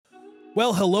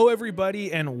Well, hello,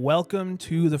 everybody, and welcome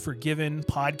to the Forgiven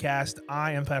podcast.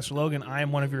 I am Pastor Logan. I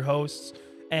am one of your hosts,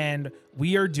 and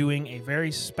we are doing a very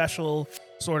special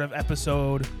sort of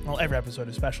episode. Well, every episode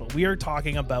is special. We are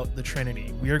talking about the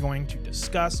Trinity. We are going to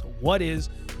discuss what is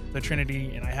the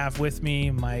Trinity, and I have with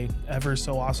me my ever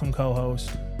so awesome co-host.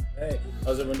 Hey,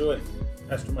 how's everyone doing?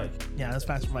 Pastor Mike. Yeah, that's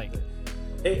Pastor Mike.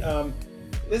 Hey,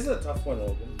 this is a tough one,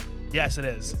 Logan. Yes, it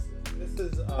is. This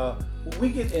is we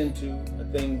get into a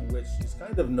thing which is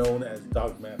kind of known as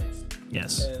dogmatics.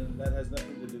 Yes. And that has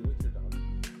nothing to do with your dog.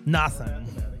 Nothing.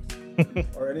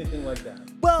 Mathematics or anything like that.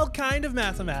 Well, kind of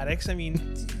mathematics. I mean,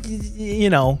 you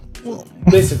know.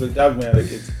 Basically,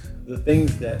 dogmatic is the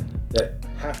things that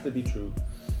have to be true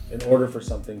in order for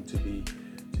something to be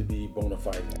bona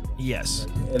fide. Yes.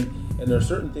 And there are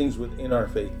certain things within our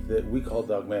faith that we call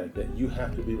dogmatic that you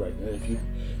have to be right. And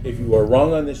if you are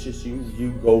wrong on this issue,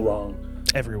 you go wrong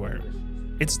everywhere.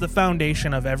 It's the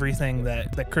foundation of everything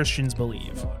that Christians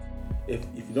believe. If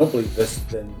you don't believe this,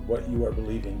 then what you are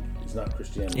believing is not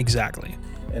Christianity. Exactly.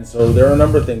 And so there are a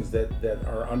number of things that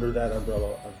are under that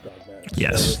umbrella of dogmatic.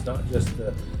 Yes. So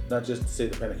it's not just say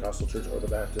the Pentecostal church or the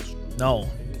Baptist. No.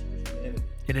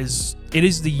 It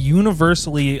is the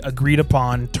universally agreed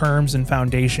upon terms and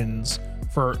foundations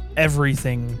for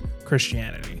everything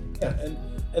Christianity. Yeah,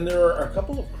 and there are a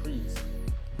couple of creeds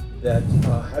that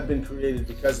have been created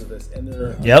because of this, and there are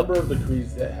a number of the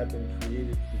creeds that have been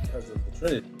created because of the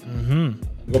Trinity.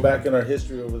 Mm-hmm. Go back in our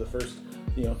history over the first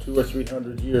 200 or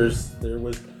 300 years, there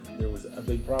was a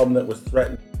big problem that was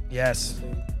threatened. Yes.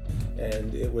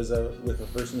 And it was with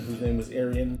a person whose name was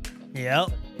Arian.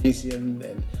 Yep.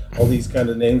 And all these kind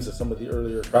of names of some of the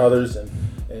earlier fathers,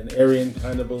 and Arian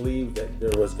kind of believed that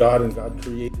there was God and God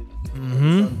created the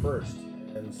Son first.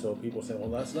 And so people say, well,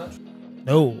 that's not true.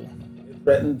 No. It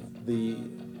threatened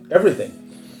everything.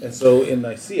 And so in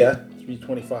Nicaea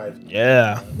 325,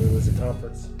 there was a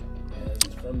conference,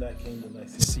 and from that came the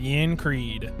Nicene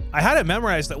Creed. I had it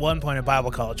memorized at one point in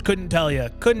Bible college. Couldn't tell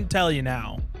you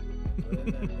now.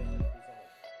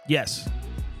 Yes.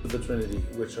 The Trinity,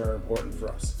 which are important for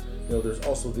us. There's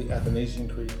also the Athanasian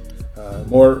Creed.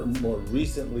 More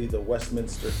recently, the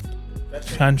Westminster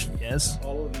Confession. Yes.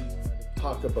 All of these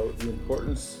talk about the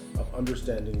importance of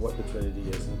understanding what the Trinity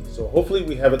is. And so hopefully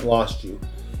we haven't lost you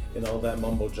in all that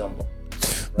mumbo jumbo.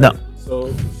 Right? No. So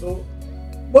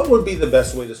what would be the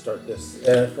best way to start this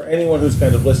for anyone who's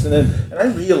kind of listening? And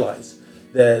I realize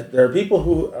that there are people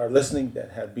who are listening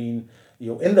that have been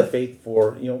in the faith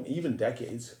for even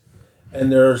decades. And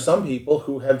there are some people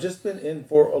who have just been in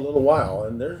for a little while,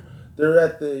 and they're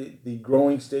at the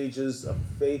growing stages of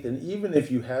faith. And even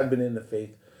if you have been in the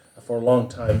faith for a long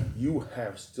time, you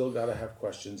have still got to have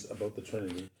questions about the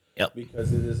Trinity. Yep.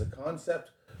 Because it is a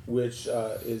concept which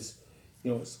is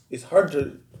hard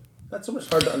to, not so much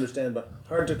hard to understand, but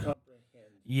hard to comprehend.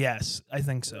 Yes, I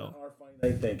think so. Our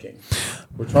finite thinking.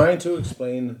 We're trying to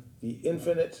explain the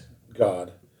infinite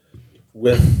God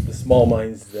with the small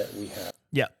minds that we have.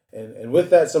 Yeah. And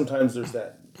with that, sometimes there's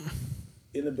that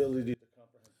inability to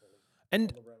comprehend fully all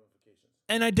the ramifications.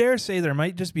 And I dare say there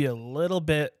might just be a little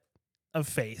bit of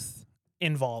faith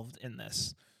involved in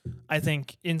this. I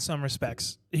think in some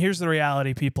respects, here's the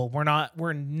reality, people.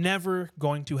 We're never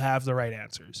going to have the right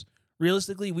answers.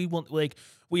 Realistically, we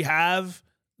have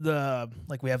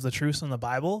the truth in the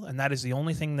Bible, and that is the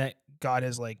only thing that God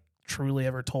has truly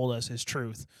ever told us is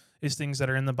truth, is things that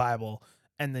are in the Bible.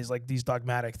 And there's these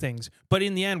dogmatic things. But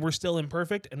in the end, we're still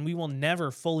imperfect, and we will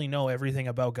never fully know everything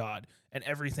about God and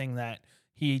everything that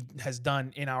he has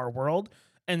done in our world.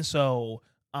 And so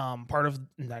part of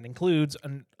that includes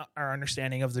our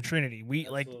understanding of the Trinity.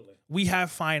 We have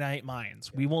finite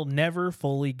minds. Yeah. We will never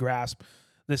fully grasp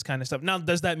this kind of stuff. Now,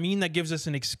 does that mean that gives us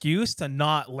an excuse to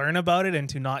not learn about it and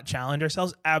to not challenge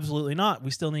ourselves? Absolutely not.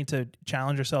 We still need to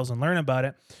challenge ourselves and learn about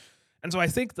it. And so I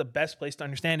think the best place to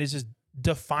understand is just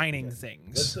defining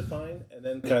things. Let's define and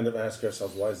then kind of ask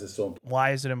ourselves, why is this so important?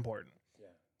 Why is it important? Yeah.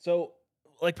 So,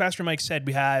 like Pastor Mike said,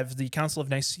 we have the Council of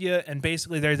Nicaea, and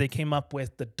basically there they came up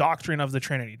with the doctrine of the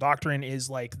Trinity. Doctrine is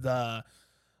it's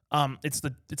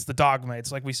the dogma.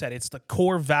 It's like we said, it's the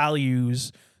core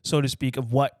values, so to speak,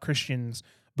 of what Christians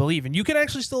believe. And you can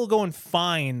actually still go and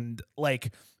find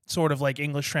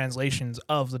English translations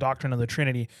of the doctrine of the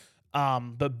Trinity.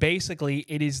 But basically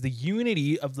it is the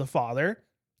unity of the Father,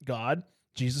 God,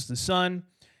 Jesus the Son,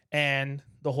 and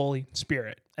the Holy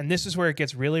Spirit. And this is where it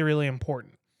gets really, really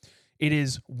important. It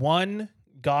is one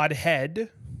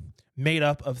Godhead made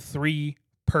up of three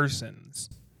persons.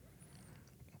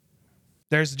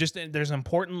 There's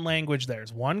important language there.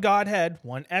 There's one Godhead,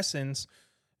 one essence,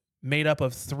 made up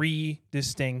of three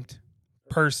distinct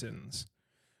persons.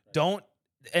 Don't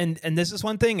and this is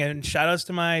one thing, and shout outs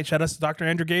to Dr.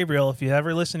 Andrew Gabriel. If you're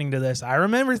ever listening to this, I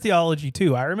remember theology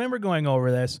too. I remember going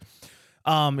over this.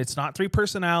 It's not three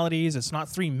personalities. It's not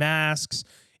three masks.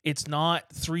 It's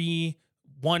not three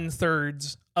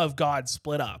 1/3 of God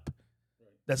split up.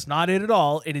 That's not it at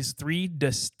all. It is three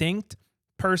distinct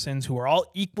persons who are all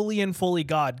equally and fully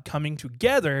God coming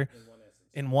together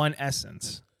in one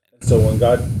essence. So when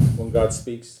God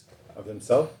speaks of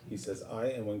himself, he says I,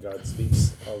 and when God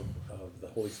speaks of the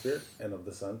Holy Spirit and of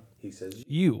the Son, he says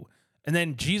you. And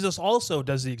then Jesus also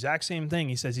does the exact same thing.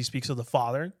 He says he speaks of the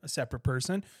Father, a separate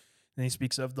person, and he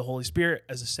speaks of the Holy Spirit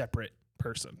as a separate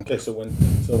person. Okay, so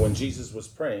when Jesus was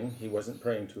praying, he wasn't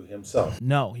praying to himself.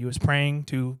 No, he was praying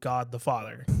to God the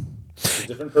Father. It's a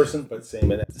different person, but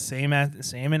same in essence.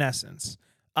 Same in essence.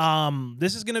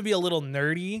 This is going to be a little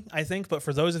nerdy, I think, but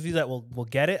for those of you that will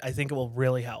get it, I think it will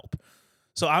really help.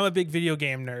 So I'm a big video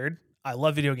game nerd. I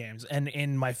love video games, and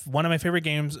in one of my favorite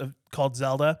games called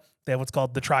Zelda, they have what's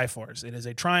called the Triforce. It is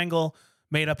a triangle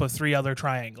made up of 3 other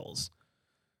triangles.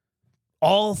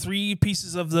 All 3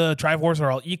 pieces of the Triforce are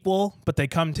all equal, but they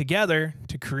come together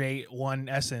to create one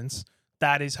essence.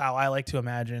 That is how I like to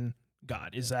imagine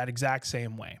God, is that exact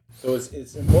same way. So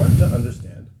it's important to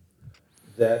understand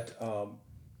that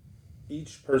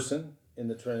each person in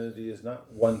the Trinity is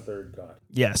not 1/3 God.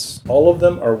 Yes. All of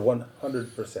them are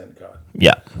 100% God.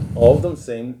 Yeah. All of them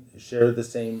share the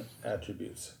same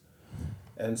attributes.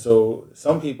 And so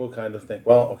some people kind of think,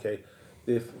 well, okay,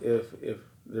 if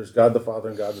there's God the Father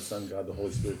and God the Son, God the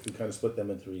Holy Spirit, we kind of split them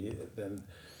in 3,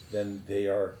 then they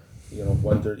are,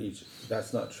 1/3 each.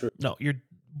 That's not true. No,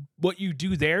 what you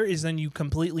do there is then you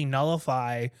completely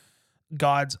nullify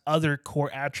God's other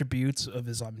core attributes of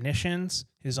his omniscience,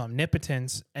 his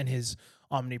omnipotence, and his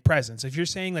omnipresence. If you're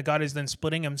saying that God is then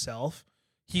splitting himself,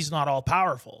 he's not all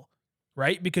powerful,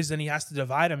 right? Because then he has to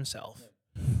divide himself.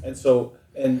 And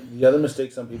the other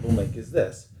mistake some people make is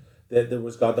this, that there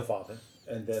was God the Father,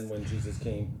 and then when Jesus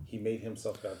came, he made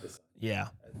himself God the Son. Yeah.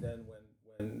 And then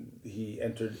when he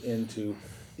entered into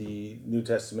the New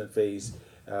Testament phase,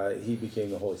 he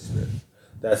became the Holy Spirit.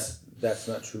 That's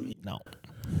not true either. No.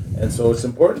 And so it's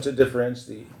important to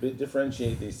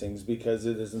differentiate these things, because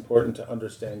it is important to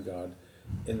understand God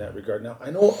in that regard. Now, I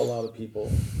know a lot of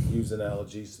people use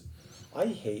analogies. I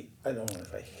don't know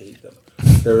if I hate them.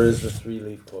 There is the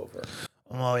 3-leaf clover.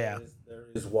 Oh, yeah. There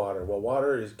is water. Well,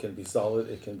 water can be solid.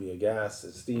 It can be a gas,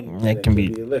 it's steam. It can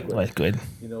be a liquid.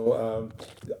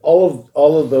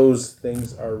 All of those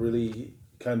things are really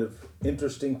kind of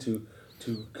interesting to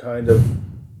kind of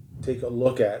take a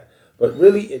look at. But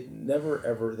really, they never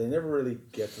really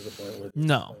get to the point where they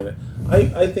explain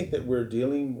it. I think that we're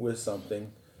dealing with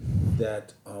something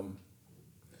that,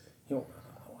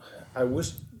 I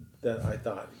wish that I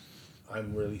thought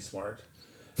I'm really smart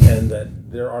and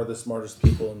that there are the smartest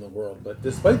people in the world. But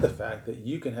despite the fact that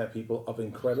you can have people of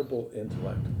incredible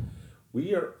intellect,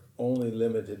 we are only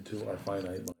limited to our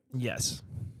finite mind. Yes.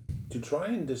 To try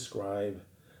and describe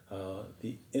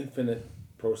the infinite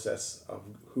process of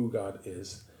who God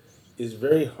is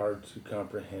very hard to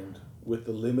comprehend with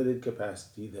the limited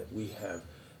capacity that we have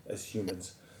as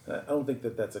humans. I don't think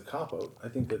that that's a cop-out. I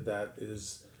think that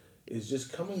is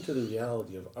just coming to the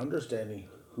reality of understanding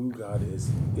who God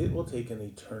is. It will take an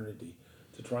eternity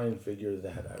to try and figure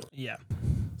that out. Yeah.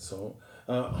 So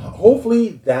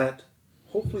hopefully that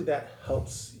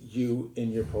helps you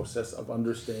in your process of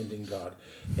understanding God.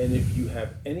 And if you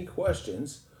have any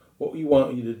questions, what we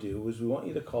want you to do is we want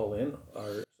you to call in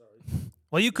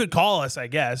Well, you could call us, I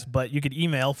guess, but you could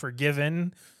email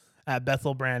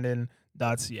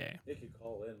forgiven@bethelbrandon.ca. They could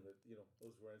call in, but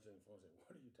those who are answering the phone say,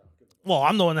 "What are you talking about?" Well,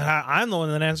 I'm the one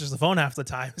that answers the phone half the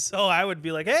time, so I would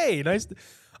be like, "Hey, nice."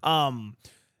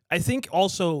 I think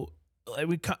also,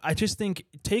 I just think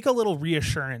take a little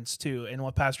reassurance too in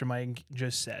what Pastor Mike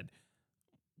just said.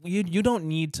 You don't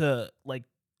need to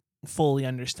fully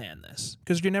understand this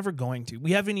because you're never going to.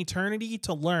 We have an eternity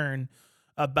to learn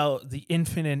about the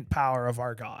infinite power of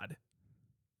our God.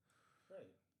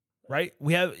 Right?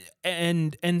 We have,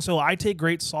 and so I take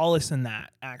great solace in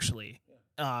that, actually.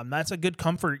 That's a good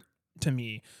comfort to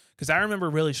me because I remember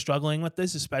really struggling with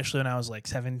this, especially when I was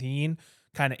 17,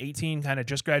 kind of 18, kind of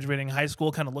just graduating high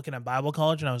school, kind of looking at Bible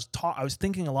college, and I was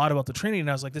thinking a lot about the Trinity, and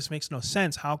I was like, this makes no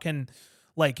sense. How can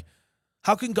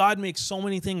God make so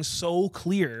many things so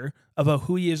clear about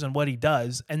who he is and what he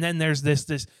does? And then there's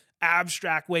this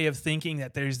abstract way of thinking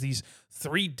that there's these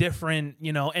 3 different,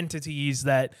 entities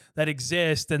that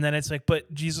exist. And then it's like,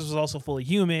 but Jesus was also fully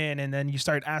human. And then you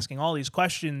start asking all these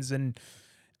questions. And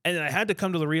then I had to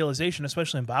come to the realization,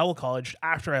 especially in Bible college,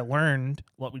 after I learned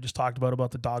what we just talked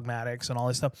about the dogmatics and all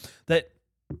this stuff, that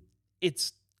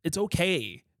it's it's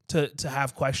okay to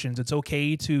have questions. It's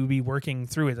okay to be working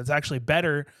through it. It's actually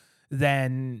better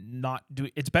than not do.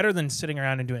 It's better than sitting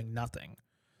around and doing nothing.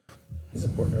 It's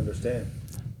important to understand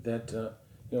that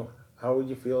how would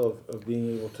you feel of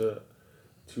being able to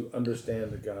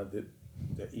understand the God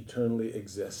that eternally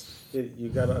exists? You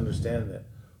got to understand that,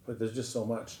 but there's just so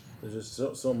much. There's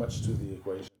just so much to the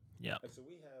equation. Yeah. So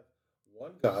we have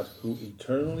one God who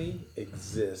eternally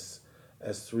exists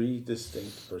as three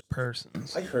distinct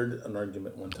persons. I heard an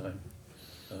argument one time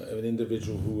of an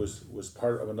individual who was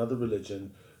part of another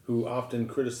religion who often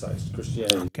criticized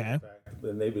Christianity. Okay.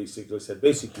 And they basically said,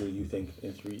 you think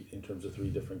in terms of three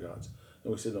different gods.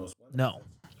 And we said, no. No.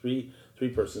 Three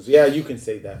persons. Yeah, you can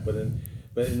say that, but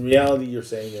in reality, you're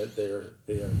saying that they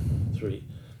are three.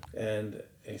 And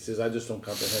he says, I just don't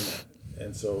comprehend that.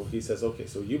 And so he says, okay,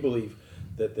 so you believe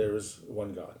that there is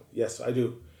one God. Yes, I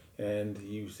do. And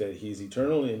you said he's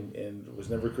eternal and was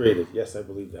never created. Yes, I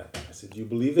believe that. I said, you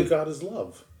believe that God is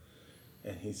love?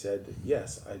 And he said,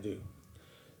 yes, I do.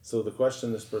 So the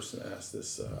question this person asked,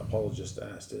 this apologist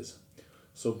asked is,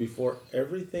 so before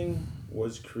everything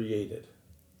was created,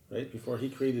 right, before he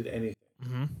created anything,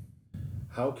 mm-hmm.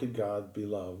 How could God be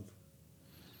loved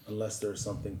unless there's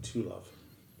something to love?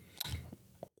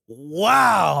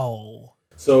 Wow.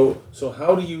 So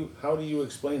how do you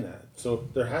explain that? So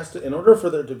there has to, in order for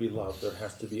there to be love, there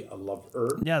has to be a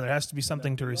lover. Yeah, there has to be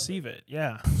something to receive it.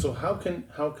 Yeah. So how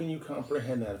can you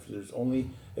comprehend that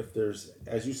if there's,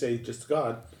 as you say, just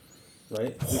God,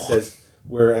 right? He says,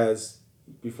 whereas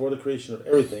before the creation of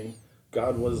everything,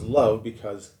 God was love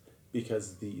because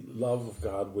the love of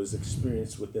God was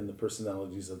experienced within the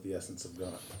personalities of the essence of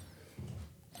God.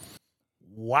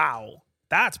 Wow,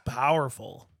 that's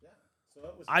powerful.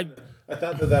 I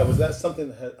thought that's something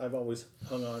that I've always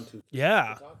hung on to.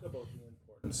 Yeah. To talk about the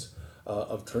importance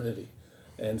of Trinity.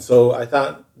 And so I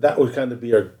thought that would kind of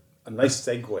be a nice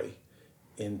segue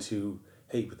into,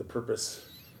 hey, the purpose.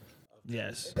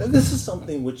 Yes. And this is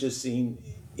something which is seen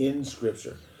in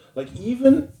Scripture. Like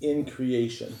even in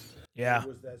creation. Yeah. There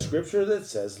was that Scripture that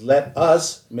says, let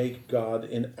us make God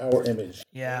in our image.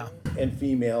 Yeah. And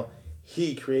female,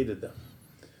 he created them.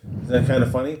 Isn't that kind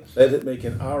of funny? Let it make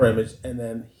in our image, and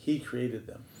then he created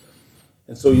them.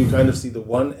 And so you kind of see the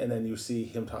one, and then you see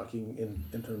him talking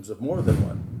in terms of more than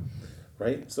one,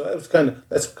 right? So that's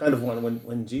kind of one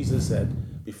when Jesus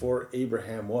said, before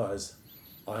Abraham was,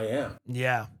 I am.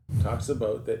 Yeah. Talks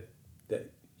about that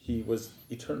he was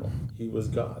eternal. He was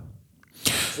God.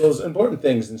 So those important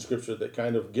things in Scripture that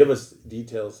kind of give us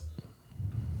details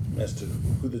as to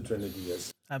who the Trinity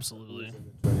is. Absolutely.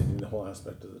 The Trinity, the whole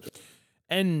aspect of the Trinity.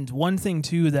 And one thing,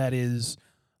 too, that is,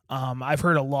 I've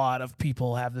heard a lot of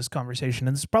people have this conversation,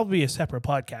 and this is probably a separate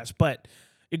podcast, but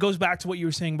it goes back to what you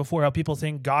were saying before, how people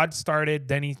think God started,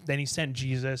 then he sent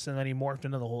Jesus, and then he morphed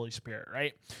into the Holy Spirit,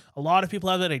 right? A lot of people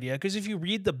have that idea, because if you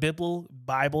read the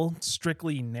Bible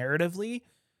strictly narratively,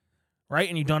 right,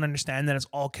 and you don't understand that it's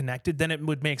all connected, then it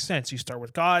would make sense. You start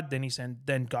with God,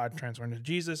 then God transformed into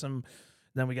Jesus, and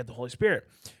then we get the Holy Spirit.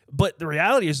 But the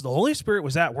reality is the Holy Spirit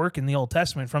was at work in the Old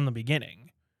Testament from the beginning.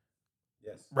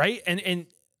 Yes. Right? And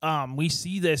we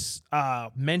see this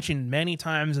mentioned many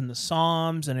times in the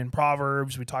Psalms and in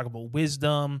Proverbs. We talk about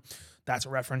wisdom. That's a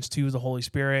reference to the Holy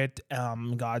Spirit,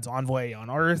 God's envoy on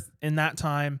earth in that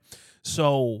time.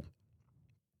 So,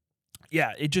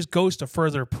 yeah, it just goes to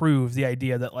further prove the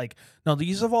idea that, like, no,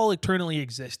 these have all eternally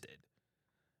existed.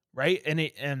 Right?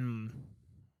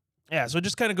 Yeah, so it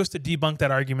just kind of goes to debunk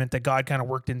that argument that God kind of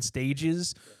worked in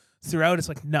stages throughout. It's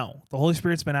like, no, the Holy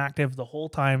Spirit's been active the whole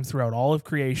time throughout all of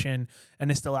creation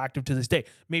and is still active to this day.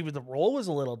 Maybe the role was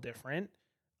a little different,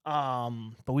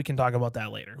 but we can talk about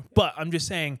that later. But I'm just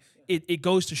saying it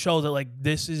goes to show that, like,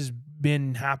 this has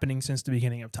been happening since the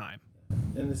beginning of time.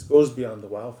 And this goes beyond the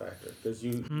wow factor, because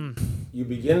you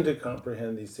begin to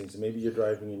comprehend these things. Maybe you're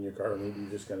driving in your car, or maybe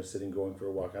you're just kind of sitting, going for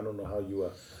a walk. I don't know how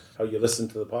you listen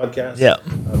to the podcast. Yeah.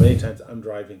 Many times I'm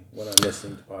driving when I'm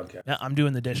listening to podcasts. Yeah, I'm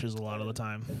doing the dishes a lot of the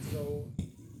time. And so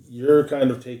you're kind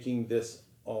of taking this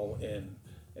all in,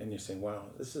 and you're saying, wow,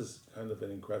 this is kind of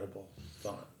an incredible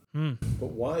thought.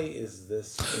 But why is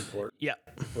this important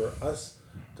for us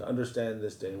to understand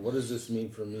this day? And what does this mean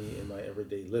for me in my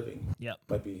everyday living?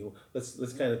 Might be,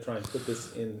 let's kind of try and put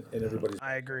this in everybody's.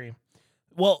 I agree.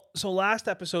 Well, so last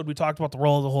episode we talked about the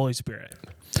role of the Holy Spirit.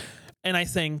 And I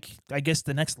guess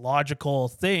the next logical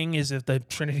thing is, if the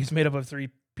Trinity is made up of three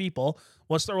people,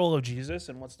 what's the role of Jesus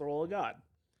and what's the role of God?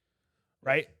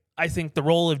 Right? I think the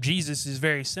role of Jesus is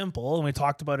very simple, and we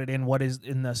talked about it in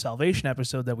the salvation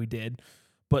episode that we did.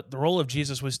 But the role of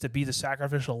Jesus was to be the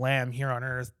sacrificial lamb here on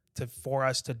earth for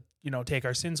us to, take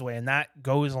our sins away. And that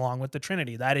goes along with the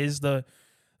Trinity. That is the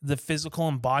the physical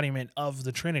embodiment of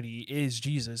the Trinity is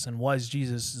Jesus and was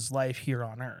Jesus' life here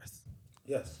on earth.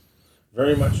 Yes,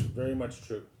 very much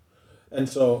true. And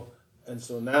so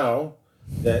now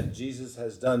that Jesus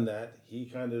has done that, he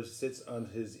kind of sits on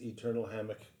his eternal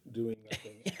hammock doing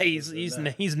nothing. Yeah, other than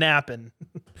that. he's napping.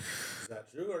 Is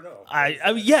that true or no?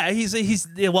 I mean, yeah, he's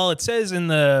well, it says in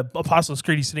the Apostles'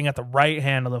 Creed he's sitting at the right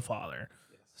hand of the Father.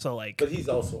 So like, But he's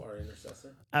also our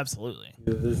intercessor. absolutely.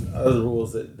 There's other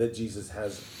rules that Jesus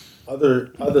has. Other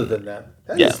than that,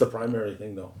 that Yeah. is the primary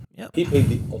thing, though. Yep. He paid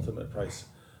the ultimate price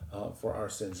for our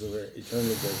sins, and we're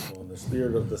eternally grateful in the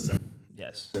Spirit of the Son.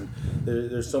 Yes. And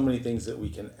there's so many things that we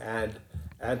can add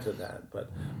to that. But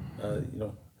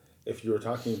if you were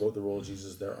talking about the role of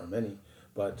Jesus, there are many,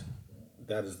 but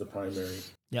that is the primary.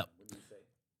 Yep. What do you say?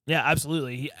 Yeah,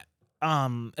 absolutely.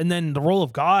 And then the role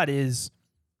of God is,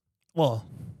 well,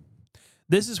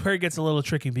 this is where it gets a little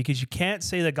tricky because you can't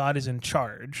say that God is in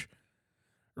charge,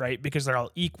 right? Because they're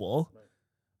all equal. Right.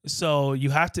 So we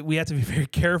have to be very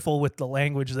careful with the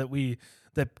language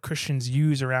that Christians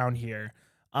use around here.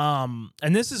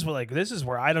 And this is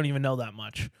where I don't even know that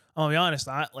much. I'll be honest.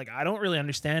 I don't really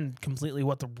understand completely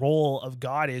what the role of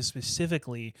God is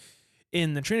specifically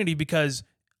in the Trinity because,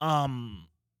 and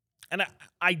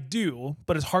I do,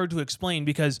 but it's hard to explain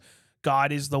because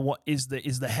God is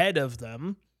the head of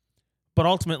them, but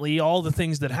ultimately all the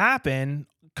things that happen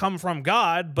come from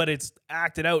God, but it's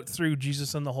acted out through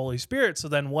Jesus and the Holy Spirit. So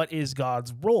then what is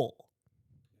God's role?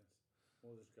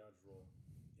 What is God's role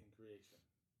in creation?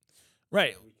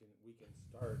 Right. We can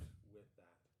start with that.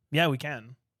 Yeah, we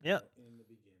can. Yeah. In the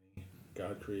beginning,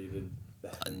 God created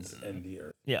the heavens and the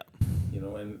earth. Yeah.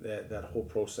 And that whole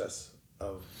process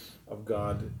of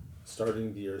God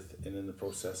starting the earth, and in the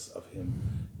process of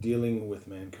him dealing with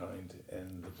mankind,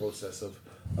 and the process of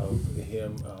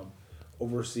him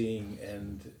overseeing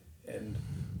and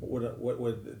what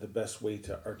would the best way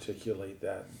to articulate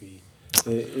that be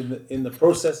in the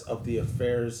process of the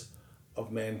affairs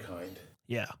of mankind,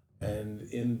 Yeah. and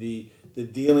in the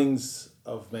dealings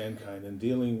of mankind, and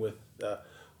dealing with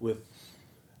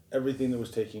everything that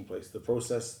was taking place, the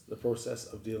process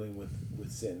of dealing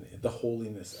with sin, the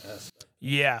holiness aspect,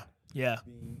 Yeah. Yeah.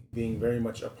 being very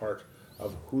much a part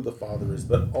of who the Father is,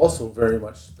 but also very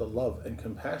much the love and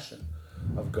compassion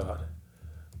of God,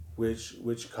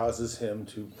 which causes him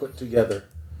to put together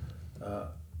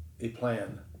a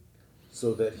plan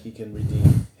so that he can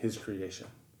redeem his creation.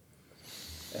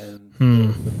 And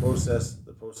the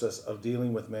process of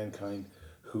dealing with mankind,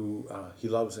 who he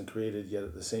loves and created, yet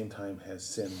at the same time has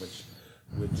sin,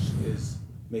 which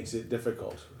makes it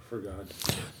difficult for God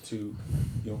to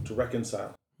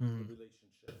reconcile the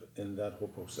relationship in that whole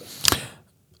process.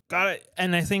 God,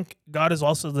 and I think God is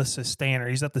also the sustainer.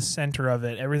 He's at the center of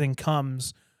it. Everything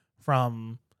comes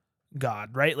from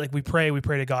God, right? Like we pray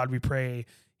to God. We pray,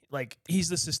 like he's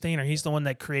the sustainer. He's the one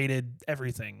that created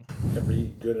everything.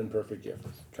 Every good and perfect gift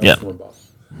comes from above.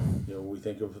 We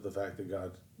think of the fact that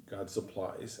God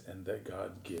supplies, and that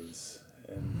God gives,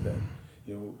 and that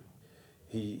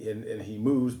he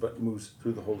moves, but moves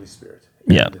through the Holy Spirit.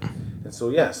 And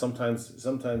so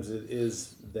sometimes it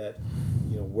is that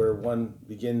where one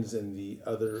begins and the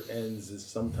other ends is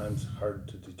sometimes hard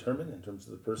to determine in terms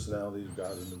of the personality of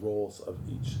God and the roles of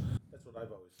each. That's what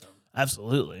I've always found.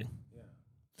 Absolutely. Yeah.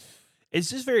 It's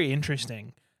just very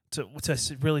interesting to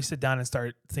really sit down and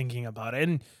start thinking about it.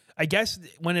 And I guess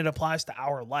when it applies to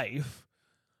our life,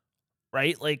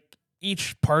 right? Like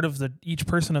each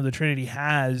person of the Trinity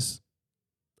has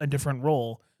a different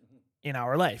role in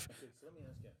our life. Okay, so let me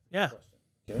ask you Yeah. a question.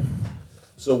 Okay.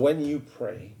 So when you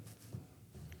pray,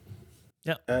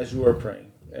 Yeah. as you are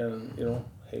praying, and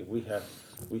hey, we could,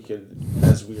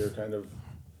 as we are kind of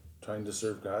trying to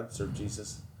serve God, serve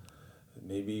Jesus,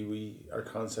 maybe our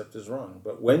concept is wrong.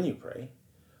 But when you pray,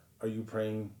 are you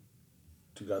praying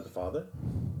to God the Father?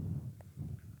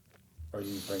 Are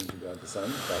you praying to God the Son,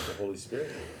 God the Holy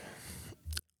Spirit?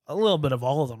 A little bit of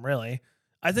all of them, really.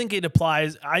 I think it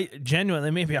applies. I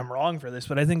genuinely, maybe I'm wrong for this,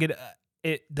 but I think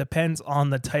it depends on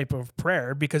the type of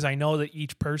prayer, because I know that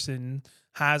each person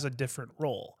has a different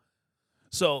role.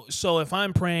 So if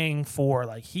I'm praying for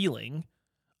like healing,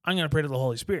 I'm going to pray to the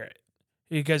Holy Spirit,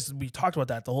 because we talked about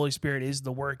that. The Holy Spirit is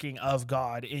the working of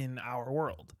God in our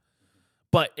world.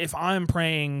 But if I'm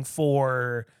praying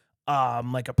for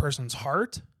like a person's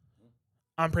heart,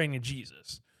 I'm praying to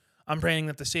Jesus. I'm praying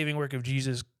that the saving work of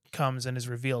Jesus comes and is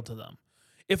revealed to them.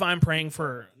 If I'm praying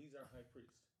for... He's our high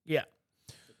priest. Yeah.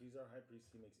 If he's our high priest,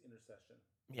 he makes intercession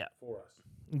for us.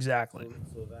 Exactly.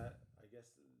 So that, I guess,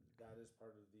 that is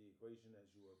part of the equation as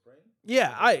you are praying?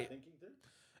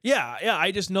 Yeah,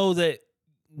 I just know that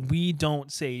we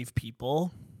don't save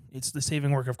people. It's the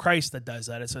saving work of Christ that does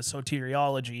that. It's a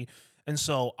soteriology. And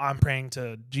so I'm praying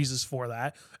to Jesus for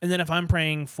that. And then if I'm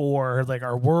praying for like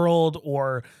our world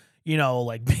or,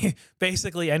 like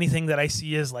basically anything that I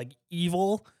see as like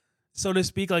evil, so to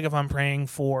speak, like if I'm praying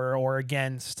for or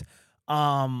against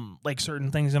like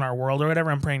certain things in our world or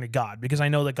whatever, I'm praying to God because I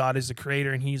know that God is the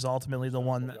creator and he's ultimately the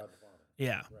one that,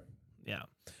 yeah. Right. Yeah.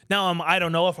 Now, I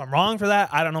don't know if I'm wrong for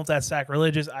that. I don't know if that's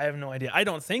sacrilegious. I have no idea. I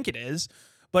don't think it is,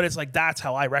 but it's like that's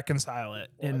how I reconcile it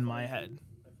in my head.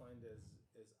 I find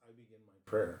as I begin my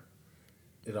prayer,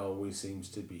 it always seems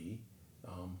to be,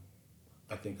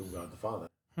 I think of God the Father.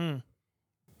 And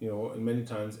many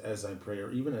times as I pray,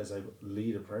 or even as I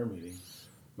lead a prayer meeting,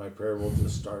 my prayer will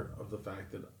just start of the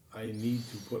fact that I need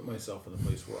to put myself in a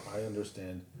place where I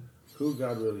understand who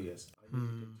God really is. I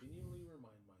need to continually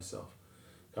remind myself,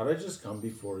 God, I just come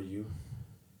before you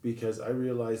because I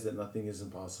realize that nothing is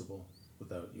impossible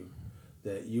without you,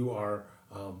 that you are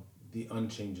the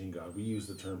unchanging God. We use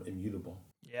the term immutable.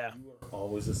 Yeah. You are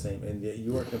always the same, and yet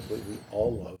you are completely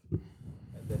all love,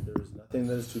 and that there is nothing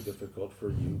that is too difficult for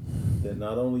you, that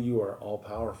not only you are all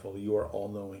powerful, you are all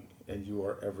knowing, and you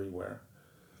are everywhere.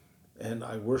 And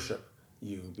I worship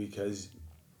you because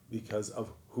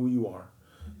of who you are.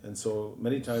 And so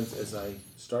many times as I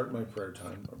start my prayer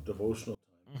time or devotional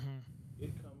time,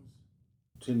 it comes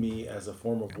to me as a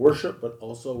form of worship, but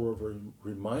also a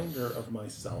reminder of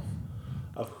myself,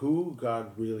 of who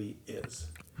God really is,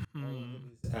 all of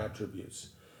his attributes.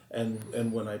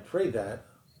 And when I pray that,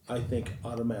 I think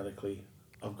automatically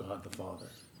of God the Father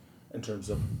in terms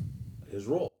of his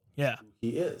role, Yeah. who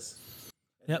he is.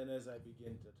 And Yep. then as I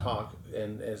begin to talk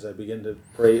and as I begin to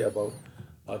pray about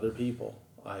other people,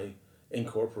 I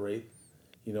incorporate,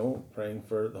 praying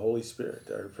for the Holy Spirit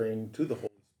or praying to the Holy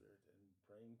Spirit and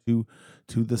praying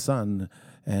to the Son.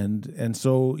 And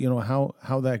so,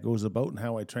 how that goes about and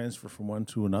how I transfer from one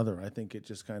to another, I think it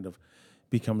just kind of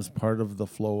becomes part of the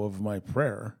flow of my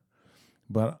prayer.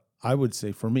 But I would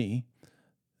say for me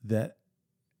that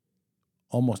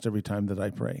almost every time that I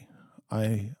pray,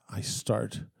 I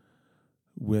start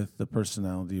with the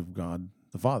personality of God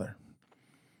the Father.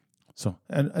 So,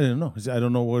 and I don't know. I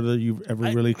don't know whether you've ever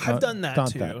really I've done that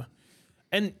thought too. that.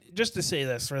 And just to say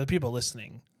this for the people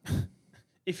listening,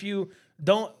 if you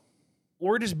don't,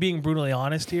 we're just being brutally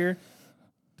honest here.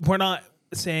 We're not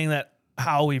saying that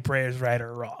how we pray is right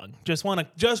or wrong. Just want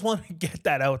to get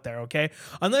that out there, okay?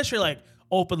 Unless you're like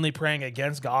openly praying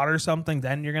against God or something,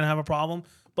 then you're gonna have a problem.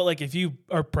 But like if you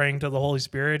are praying to the Holy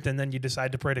Spirit and then you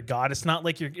decide to pray to God, it's not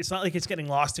like it's getting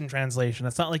lost in translation.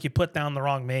 It's not like you put down the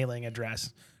wrong mailing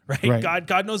address, right?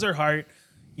 God knows our heart.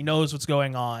 He knows what's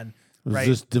going on. It's right?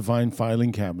 this divine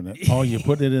filing cabinet. Oh, you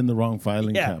put it in the wrong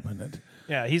filing cabinet.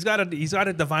 Yeah, he's got a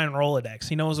divine Rolodex.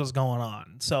 He knows what's going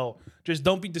on. So just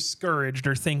don't be discouraged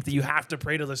or think that you have to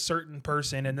pray to the certain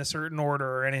person in a certain order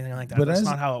or anything like that. That's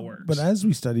not how it works. But as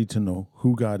we study to know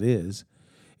who God is,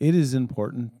 it is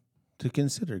important to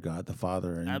consider God the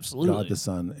Father and Absolutely. God the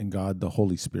Son and God the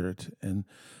Holy Spirit and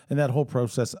that whole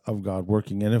process of God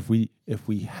working. And if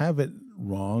we have it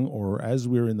wrong, or as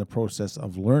we're in the process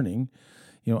of learning,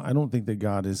 I don't think that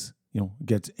God is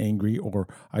gets angry, or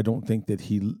I don't think that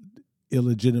he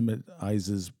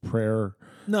illegitimizes prayer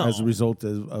as a result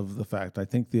of the fact. I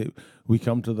think that we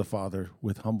come to the Father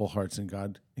with humble hearts, and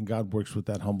God works with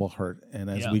that humble heart. And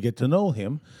as we get to know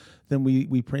him, then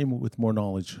we pray with more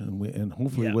knowledge and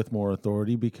hopefully with more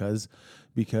authority because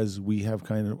we have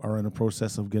are in a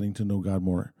process of getting to know God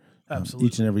more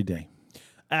each and every day.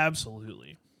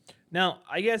 Absolutely. Now,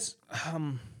 I guess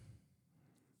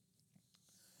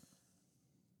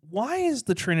why is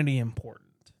the Trinity important?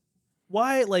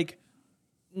 Why, like,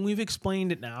 we've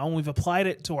explained it now and we've applied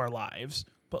it to our lives,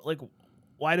 but like,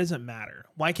 why does it matter?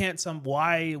 Why can't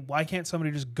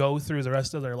somebody just go through the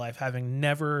rest of their life having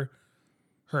never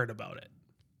heard about it?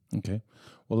 Okay.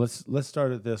 Well, let's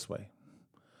start it this way.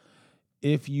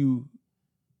 If you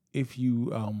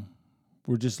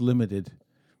were just limited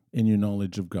in your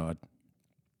knowledge of God,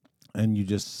 and you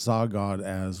just saw God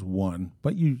as one,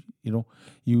 but you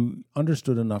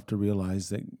understood enough to realize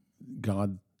that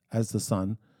God as the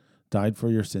Son died for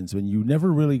your sins, and you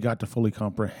never really got to fully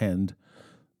comprehend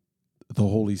the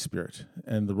Holy Spirit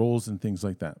and the roles and things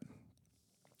like that,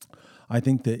 I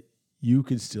think that you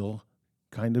could still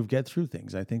kind of get through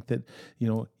things. I think that,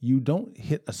 you don't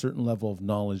hit a certain level of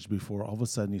knowledge before all of a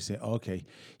sudden you say, okay,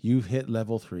 you've hit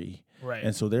level 3. Right.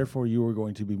 And so therefore you are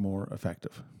going to be more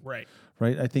effective. Right.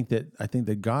 Right. I think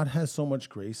that God has so much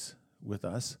grace with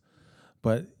us,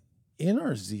 but in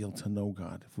our zeal to know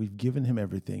God, if we've given him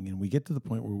everything and we get to the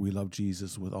point where we love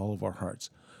Jesus with all of our hearts,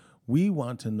 we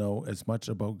want to know as much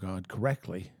about God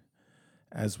correctly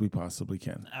as we possibly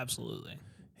can. Absolutely.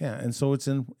 Yeah, and so it's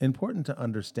important to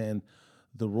understand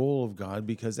the role of God,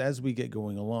 because as we get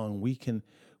going along, we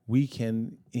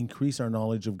can increase our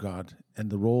knowledge of God and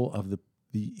the role of the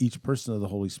each person of the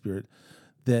Holy Spirit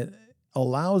that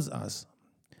allows us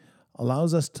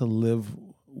to live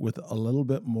with a little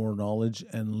bit more knowledge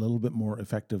and a little bit more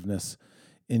effectiveness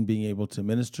in being able to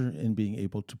minister, in being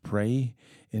able to pray,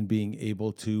 in being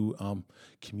able to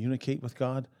communicate with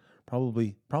God.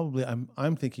 Probably,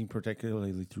 I'm thinking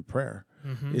particularly through prayer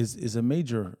is a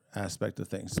major aspect of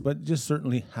things, but just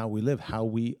certainly how we live, how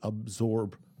we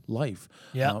absorb life,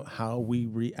 how we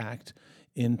react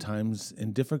in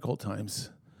difficult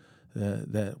times.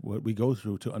 That what we go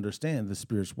through to understand the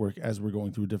Spirit's work as we're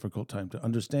going through a difficult time, to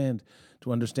understand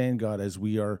God as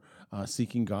we are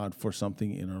seeking God for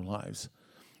something in our lives.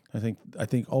 I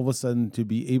think all of a sudden to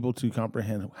be able to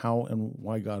comprehend how and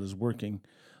why God is working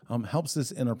helps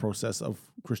us in our process of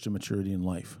Christian maturity in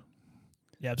life.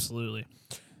 Yeah, absolutely.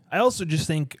 I also just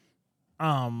think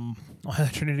why the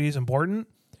Trinity is important.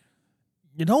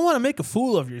 You don't want to make a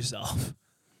fool of yourself,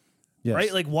 Yes.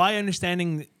 right? Like, why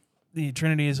understanding the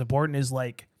Trinity is important is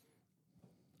like,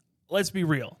 let's be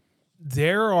real.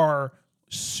 There are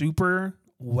super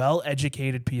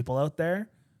well-educated people out there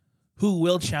who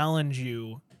will challenge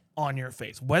you on your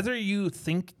faith. Whether you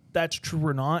think that's true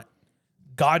or not,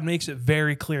 God makes it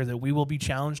very clear that we will be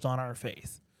challenged on our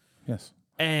faith. Yes.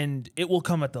 And it will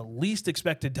come at the least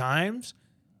expected times.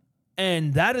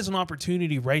 And that is an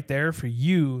opportunity right there for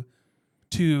you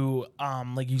to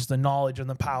use the knowledge and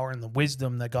the power and the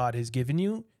wisdom that God has given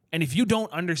you. And if you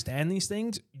don't understand these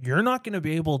things, you're not going to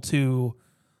be able to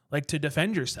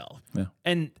defend yourself. Yeah.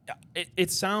 And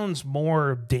it sounds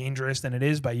more dangerous than it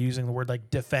is by using the word like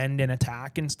defend and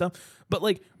attack and stuff. But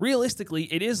like realistically,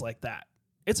 it is like that.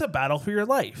 It's a battle for your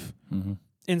life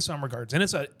in some regards. And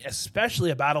it's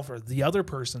especially a battle for the other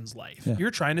person's life. Yeah.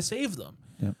 You're trying to save them.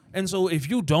 Yep. And so if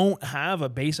you don't have a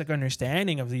basic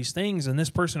understanding of these things, and this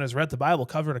person has read the Bible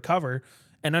cover to cover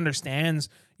and understands,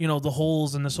 the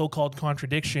holes and the so-called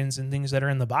contradictions and things that are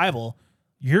in the Bible,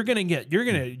 you're gonna get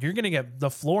the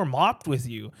floor mopped with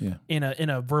you in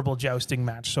a verbal jousting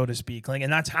match, so to speak.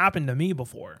 And that's happened to me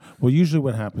before. Well, usually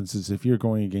what happens is if you're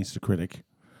going against a critic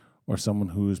or someone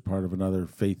who is part of another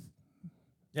faith,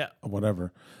 or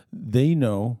whatever, they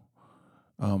know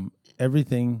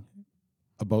everything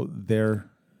about their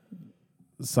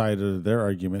side of their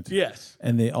argument. Yes.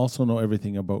 And they also know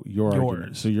everything about yours.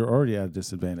 Argument. So you're already at a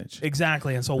disadvantage.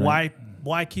 Exactly. And so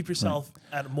why keep yourself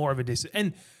at more of a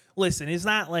disadvantage? And listen, is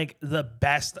that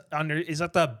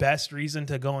the best reason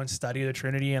to go and study the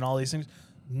Trinity and all these things?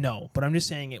 No, but I'm just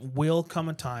saying it will come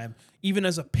a time, even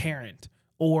as a parent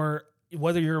or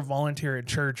whether you're a volunteer at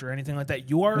church or anything like that,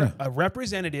 you are a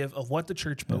representative of what the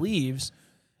church believes.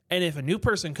 And if a new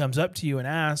person comes up to you and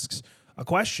asks a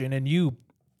question and you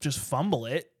just fumble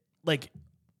it,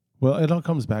 well, it all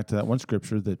comes back to that one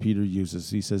scripture that Peter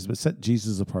uses. He says, but set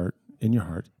Jesus apart in your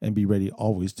heart and be ready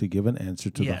always to give an answer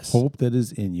to the hope that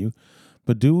is in you,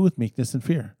 but do it with meekness and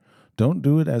fear. Don't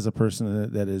do it as a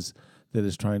person that is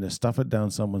trying to stuff it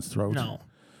down someone's throat. No.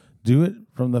 Do it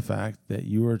from the fact that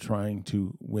you are trying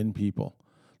to win people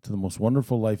to the most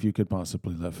wonderful life you could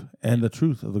possibly live, and the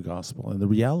truth of the gospel and the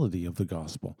reality of the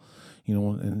gospel.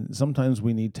 And sometimes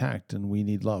we need tact and we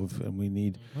need love and we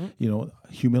need,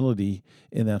 humility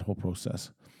in that whole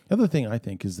process. The other thing I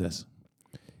think is this: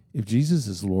 if Jesus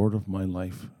is Lord of my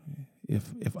life,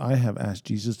 if I have asked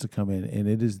Jesus to come in, and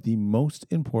it is the most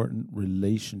important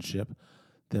relationship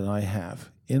that I have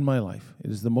in my life,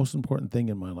 it is the most important thing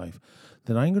in my life,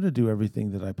 then I'm going to do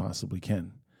everything that I possibly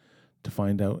can to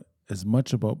find out as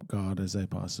much about God as I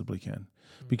possibly can.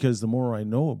 Because the more I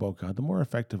know about God, the more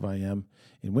effective I am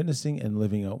in witnessing and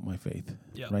living out my faith.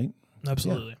 Right?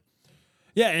 Absolutely.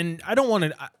 Yeah, and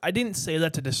I didn't say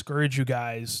that to discourage you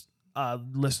guys,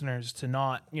 listeners, to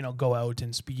not, go out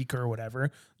and speak or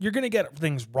whatever. You're going to get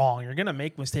things wrong. You're going to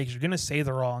make mistakes. You're going to say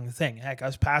the wrong thing. Heck,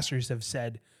 us pastors have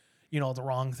said, the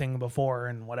wrong thing before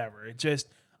and whatever.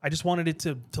 I just wanted it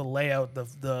to lay out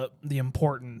the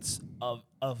importance of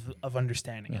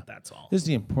understanding it. That's all. This is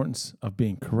the importance of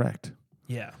being correct.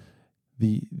 Yeah.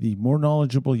 The more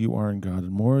knowledgeable you are in God, the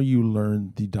more you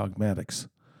learn the dogmatics,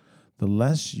 the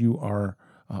less you are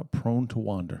prone to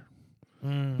wander.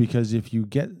 Because if you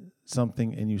get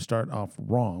something and you start off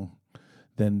wrong,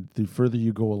 then the further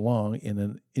you go along in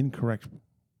an incorrect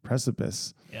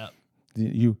precipice,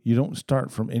 you don't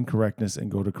start from incorrectness and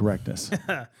go to correctness.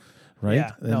 right?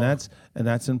 Yeah, And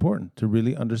that's important to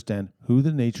really understand who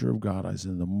the nature of God is.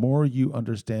 And the more you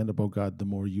understand about God, the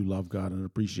more you love God and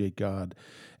appreciate God,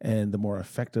 and the more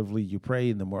effectively you pray,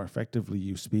 and the more effectively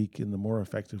you speak, and the more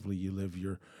effectively you live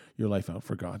your life out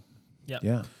for God. Yep.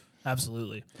 Yeah.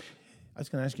 Absolutely. I was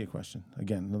going to ask you a question.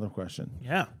 Again, another question.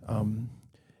 Yeah.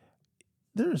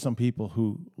 There are some people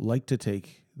who like to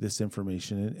take this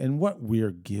information, and what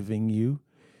we're giving you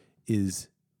is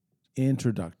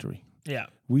introductory. Yeah.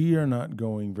 We are not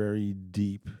going very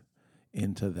deep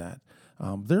into that.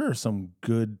 There are some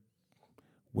good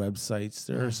websites.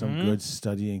 There are some good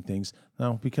studying things.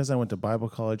 Now, because I went to Bible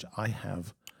college, I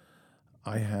have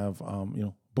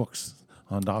books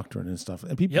on doctrine and stuff,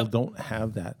 and people don't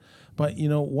have that. But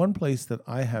one place that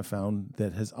I have found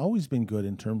that has always been good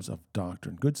in terms of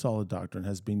doctrine, good solid doctrine,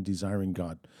 has been Desiring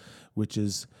God, which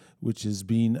is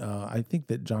being I think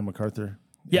that John MacArthur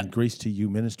and Grace to You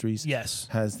Ministries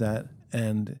has that,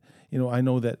 and I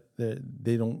know that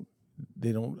they don't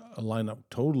line up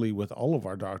totally with all of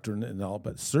our doctrine and all,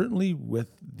 but certainly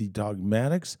with the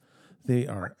dogmatics, they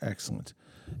are excellent.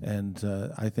 And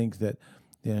I think that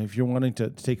if you're wanting to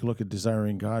take a look at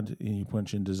Desiring God, and you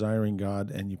punch in Desiring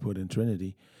God and you put in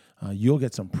Trinity, you'll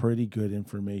get some pretty good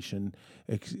information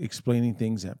explaining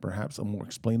things at perhaps a more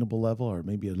explainable level, or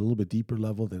maybe a little bit deeper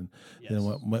level than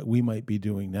what we might be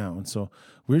doing now. And so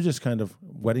we're just kind of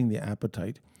whetting the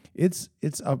appetite. It's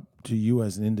up to you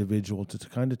as an individual to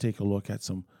kind of take a look at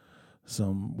some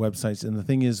websites. And the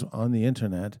thing is, on the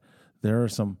internet, there are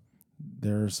some,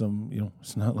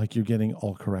 it's not like you're getting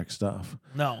all correct stuff.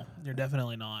 No, you're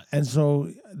definitely not. And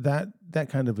so that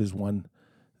kind of is one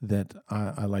that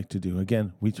I like to do.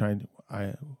 Again,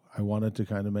 I wanted to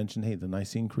kind of mention, hey, the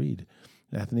Nicene Creed,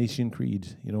 the Athanasian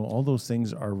Creed, all those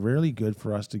things are really good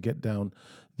for us to get down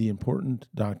the important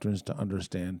doctrines to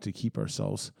understand, to keep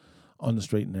ourselves on the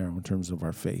straight and narrow in terms of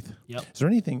our faith. Yep. Is there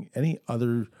any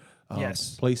other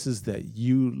places that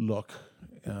you look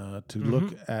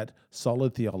look at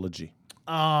solid theology?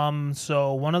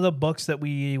 So one of the books that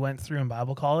we went through in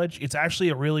Bible college, it's actually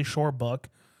a really short book.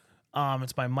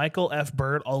 It's by Michael F.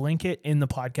 Bird. I'll link it in the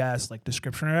podcast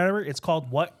description or whatever. It's called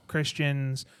What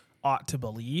Christians Ought to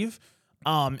Believe.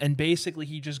 And basically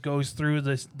he just goes through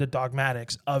the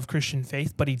dogmatics of Christian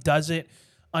faith, but he does it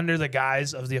under the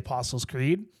guise of the Apostles'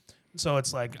 Creed. So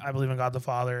it's I believe in God the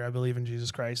Father, I believe in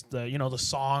Jesus Christ. The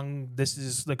song, This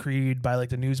Is the Creed by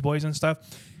the Newsboys and stuff.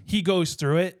 He goes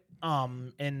through it,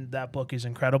 and that book is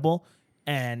incredible.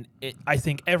 And I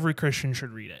think every Christian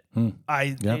should read it.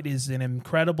 It is an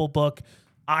incredible book.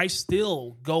 I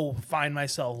still go find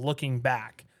myself looking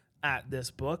back at this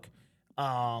book.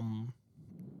 And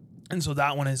so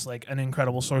that one is an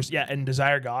incredible source. Yeah, and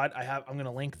Desire God, I'm going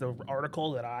to link the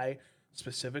article that I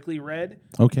specifically read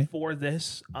for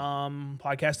this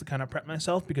podcast to kind of prep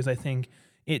myself, because I think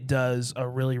it does a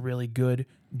really, really good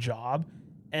job.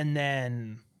 And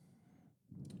then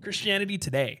Christianity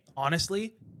Today,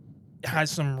 honestly,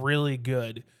 has some really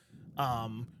good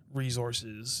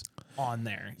resources on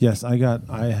there. Yes, I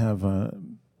have a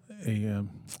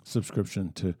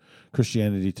subscription to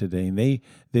Christianity Today, and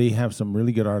they have some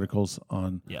really good articles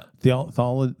on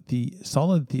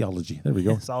solid theology. There we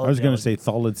go. I was going to say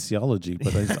solid theology,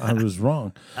 but I was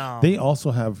wrong. They also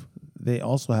have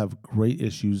great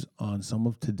issues on some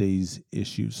of today's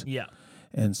issues. Yeah.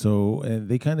 And so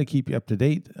they kind of keep you up to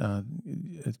date.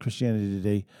 Christianity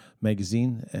Today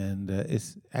magazine, and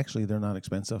they're not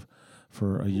expensive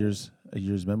for a year's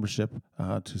membership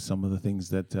to some of the things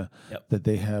that that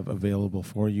they have available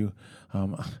for you.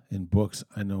 In books,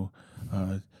 I know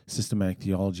Systematic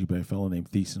Theology by a fellow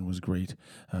named Thiessen was great.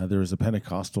 There is a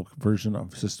Pentecostal version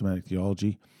of Systematic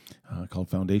Theology called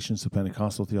Foundations of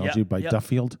Pentecostal Theology by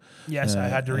Duffield. Yes, I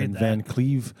had to read and that. Van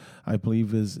Cleve, I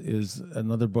believe, is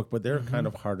another book, but they're kind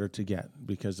of harder to get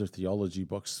because they're theology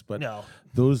books. But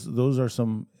those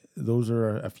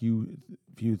are a few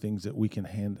things that we can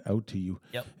hand out to you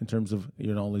in terms of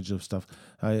your knowledge of stuff.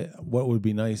 What would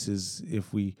be nice is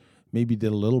if we maybe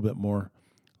did a little bit more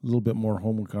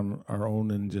homework on our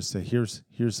own and just say, here's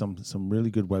some really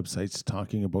good websites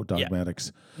talking about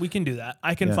dogmatics. We can do that.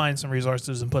 I can find some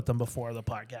resources and put them before the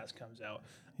podcast comes out.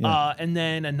 And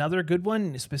then another good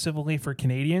one specifically for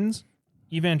Canadians,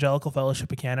 Evangelical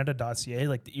Fellowship of Canada.ca,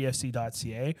 the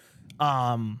EFC.ca,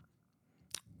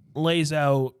 lays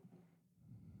out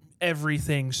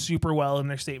everything super well in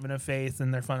their statement of faith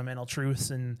and their fundamental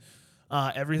truths and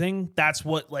everything. That's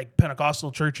what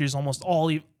Pentecostal churches, almost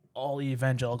all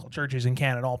evangelical churches in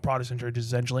Canada, all Protestant churches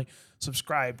essentially,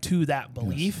 subscribe to that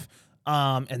belief.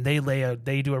 And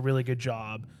they do a really good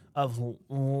job of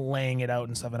laying it out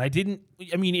and stuff. And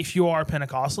if you are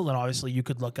Pentecostal, then obviously you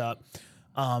could look up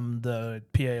the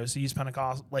PAOC's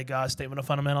Pentecostal statement of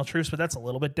fundamental truths, but that's a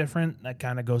little bit different. That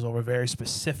kind of goes over very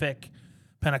specific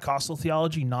Pentecostal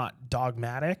theology, not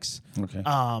dogmatics. Okay.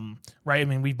 Right. I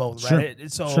mean, we both Sure. read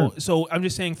it. So, Sure. so I'm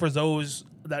just saying for those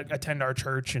that attend our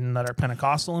church and that are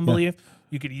Pentecostal in belief,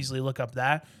 you could easily look up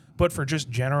that. But for just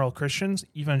general Christians,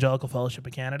 Evangelical Fellowship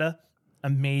of Canada,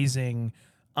 amazing,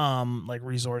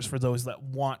 resource for those that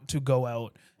want to go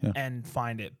out and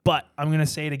find it. But I'm going to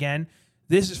say it again.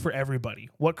 This is for everybody.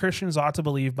 What Christians Ought to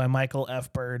Believe by Michael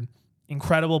F. Bird.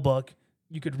 Incredible book.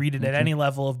 You could read it at any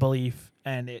level of belief,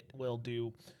 and it will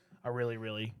do a really,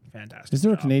 really fantastic Is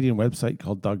there job. a Canadian website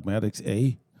called Dogmatics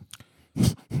A?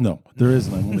 No, there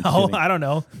isn't. I'm only No, kidding. I don't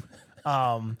know.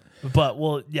 But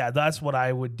well, yeah, that's what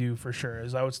I would do for sure.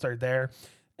 Is I would start there,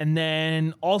 and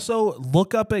then also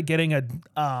look up at getting a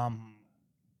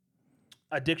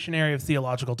dictionary of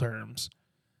theological terms.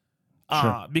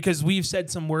 Sure. Because we've said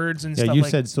some words and Yeah, stuff you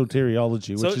like said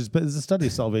soteriology, So- which is the study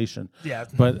of salvation. yeah,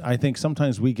 But I think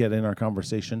sometimes we get in our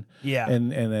conversation, yeah,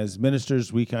 and as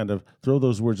ministers, we kind of throw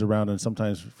those words around and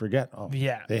sometimes forget. Oh,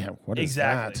 yeah. they have what is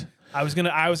Exactly. that? I was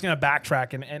gonna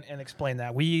backtrack and explain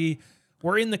that.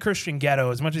 We're in the Christian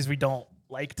ghetto as much as we don't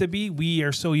like to be. We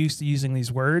are so used to using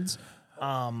these words.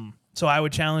 So I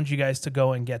would challenge you guys to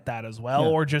go and get that as well, Yeah.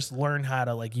 or just learn how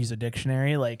to use a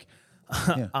dictionary.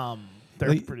 They're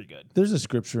Like, pretty good. There's a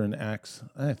scripture in Acts,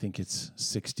 I think it's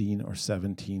 16 or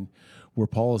 17, where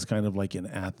Paul is kind of like in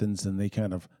Athens and they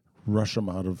kind of rush him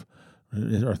out of,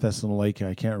 or Thessalonica,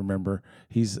 I can't remember.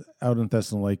 He's out in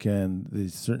Thessalonica and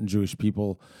these certain Jewish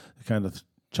people kind of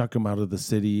chuck him out of the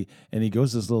city, and he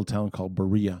goes to this little town called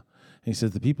Berea. And he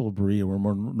says the people of Berea were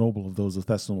more noble of those of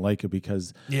Thessalonica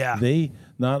because Yeah. they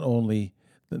not only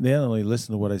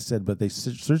listen to what I said, but they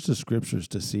search the scriptures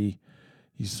to see.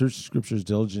 You search the scriptures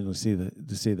diligently to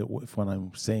see that if what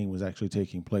I'm saying was actually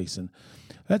taking place, and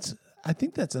I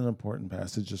think that's an important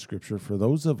passage of scripture for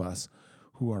those of us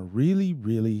who are really,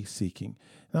 really seeking.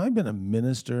 Now, I've been a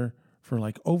minister for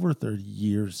over 30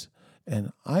 years,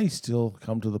 and I still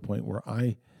come to the point where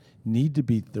I need to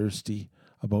be thirsty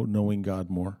about knowing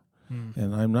God more,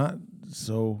 and I'm not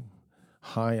so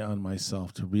high on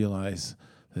myself to realize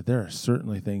that there are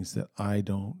certainly things that I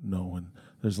don't know, and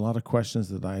there's a lot of questions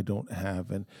that I don't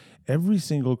have. And every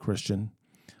single Christian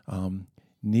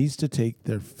needs to take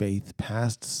their faith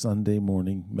past Sunday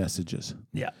morning messages.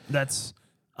 Yeah, that's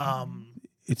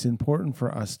It's important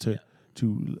for us to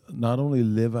not only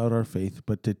live out our faith,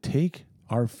 but to take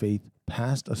our faith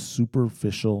past a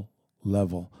superficial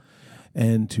level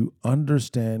and to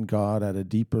understand God at a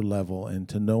deeper level and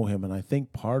to know Him. And I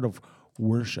think part of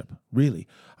worship, really,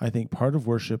 I think part of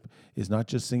worship is not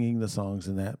just singing the songs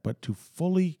and that, but to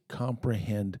fully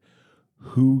comprehend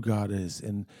who God is.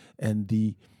 And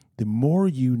the more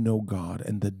you know God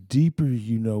and the deeper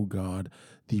you know God,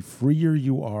 the freer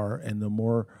you are and the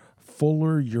more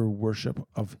fuller your worship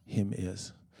of Him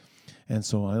is. And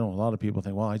so I know a lot of people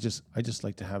think, well, I just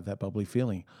like to have that bubbly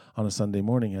feeling on a Sunday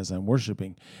morning as I'm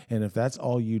worshiping. And if that's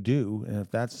all you do, and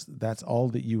if that's all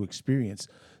that you experience,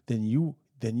 then you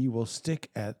will stick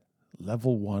at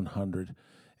level 100.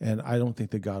 And I don't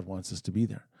think that God wants us to be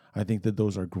there. I think that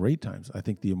those are great times. I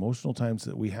think the emotional times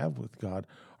that we have with God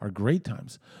are great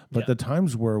times. But the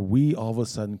times where we all of a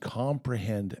sudden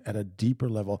comprehend at a deeper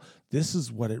level, this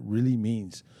is what it really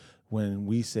means when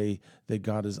we say that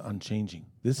God is unchanging.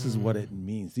 This is what it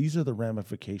means. These are the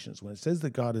ramifications. When it says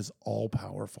that God is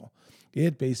all-powerful,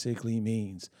 it basically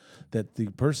means that the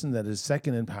person that is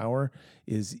second in power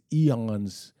is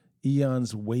eons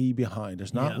way behind.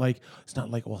 It's not like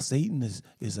well, Satan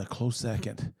is a close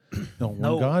second. No,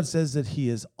 when God says that He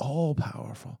is all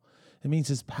powerful, it means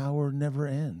His power never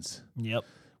ends. Yep.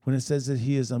 When it says that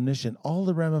He is omniscient, all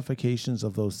the ramifications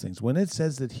of those things. When it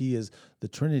says that He is the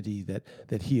Trinity,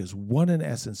 that He is one in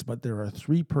essence, but there are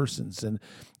three persons, and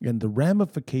the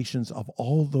ramifications of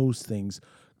all those things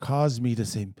cause me to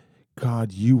say,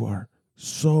 God, you are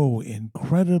so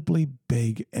incredibly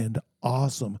big and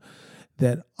awesome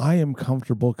that I am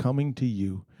comfortable coming to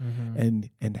you and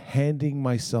handing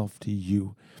myself to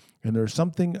you. And there's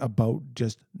something about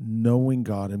just knowing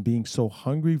God and being so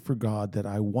hungry for God that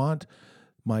I want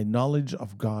my knowledge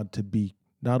of God to be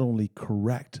not only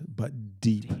correct, but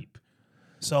deep.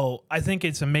 So I think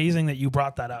it's amazing that you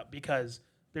brought that up because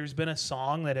there's been a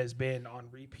song that has been on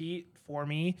repeat for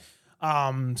me.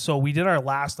 So we did our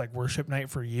last worship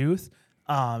night for youth.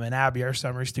 And Abby, our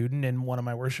summer student and one of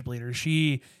my worship leaders,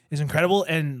 she is incredible.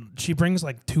 And she brings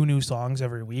 2 new songs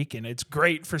every week. And it's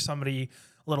great for somebody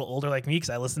a little older like me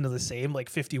because I listen to the same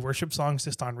 50 worship songs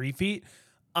just on repeat.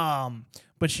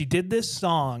 But she did this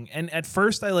song, and at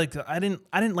first I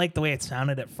didn't like the way it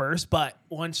sounded at first, but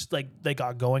once like they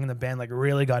got going and the band like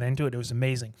really got into it, it was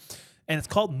amazing. And it's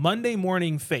called Monday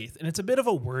Morning Faith, and it's a bit of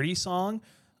a wordy song.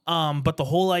 But the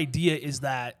whole idea is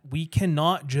that we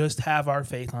cannot just have our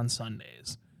faith on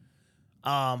Sundays.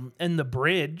 And the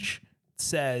bridge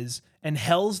says, "And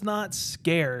hell's not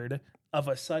scared of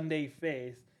a Sunday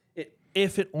faith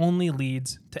if it only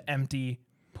leads to empty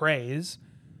praise.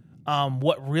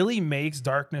 What really makes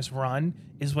darkness run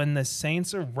is when the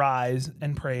saints arise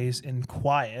and praise in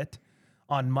quiet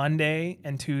on Monday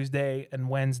and Tuesday and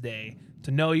Wednesday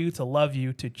to know you, to love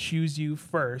you, to choose you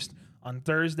first on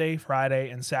Thursday, Friday,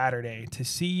 and Saturday, to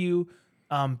see you,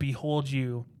 behold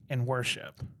you, and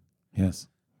worship." Yes.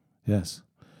 Yes.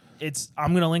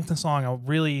 I'm going to link the song.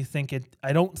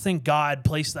 I don't think God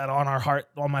placed that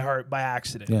on my heart by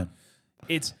accident. Yeah.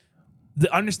 It's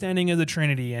the understanding of the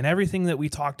Trinity, and everything that we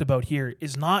talked about here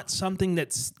is not something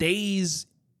that stays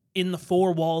in the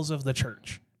four walls of the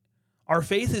church. Our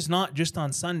faith is not just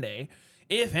on Sunday.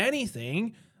 If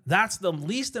anything, that's the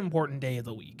least important day of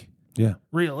the week. Yeah.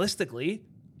 Realistically,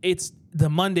 it's the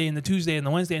Monday and the Tuesday and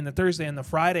the Wednesday and the Thursday and the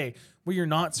Friday where you're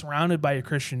not surrounded by your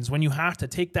Christians, when you have to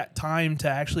take that time to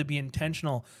actually be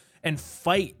intentional and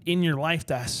fight in your life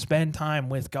to spend time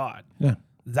with God. Yeah.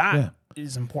 That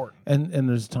is important. And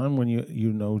there's a time when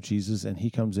you know Jesus and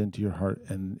he comes into your heart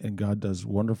and God does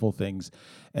wonderful things.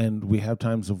 And we have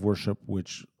times of worship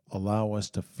which allow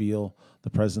us to feel the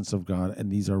presence of God.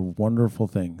 And these are wonderful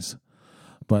things.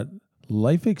 But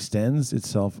life extends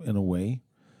itself in a way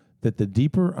that the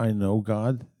deeper I know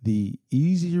God, the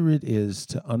easier it is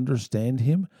to understand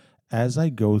him as I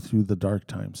go through the dark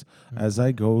times, as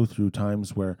I go through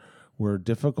times where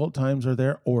difficult times are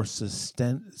there, or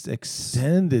extended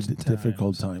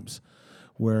difficult times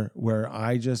where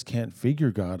I just can't figure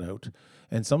God out.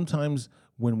 And sometimes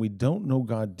when we don't know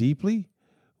God deeply,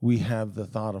 we have the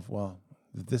thought of, well,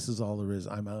 if this is all there is,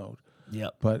 I'm out.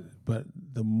 Yep. But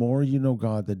the more you know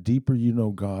God, the deeper you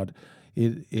know God,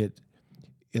 it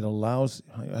allows,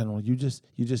 I don't know, you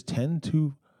just tend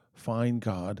to find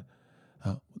God.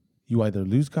 You either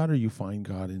lose God or you find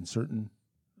God in certain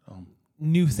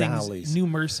new things, valleys. new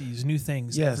mercies, new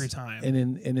things every time.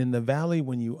 And in the valley,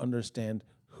 when you understand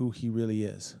who he really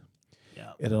is, it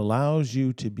Yep. allows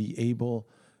you to be able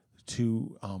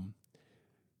to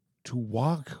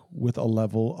walk with a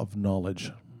level of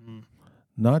knowledge,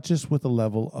 not just with a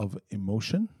level of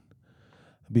emotion,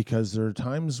 because there are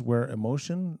times where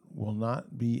emotion will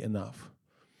not be enough.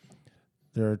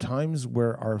 There are times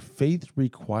where our faith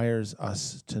requires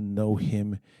us to know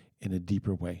him in a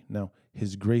deeper way. Now,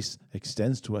 his grace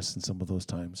extends to us in some of those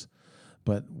times,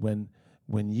 but when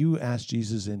you ask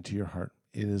Jesus into your heart,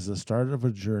 it is the start of a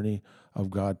journey of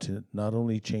God to not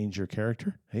only change your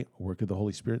character, a work of the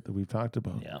Holy Spirit that we've talked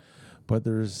about, but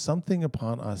there is something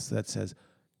upon us that says,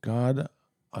 God,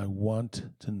 I want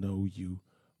to know you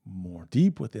more.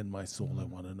 Deep within my soul, I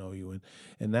want to know you.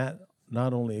 And that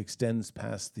not only extends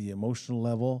past the emotional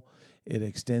level, it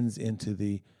extends into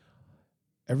the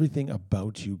everything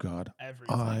about you, God.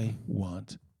 Everything. I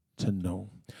want to know.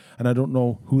 And I don't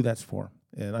know who that's for.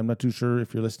 And I'm not too sure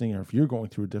if you're listening or if you're going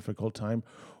through a difficult time,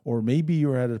 or maybe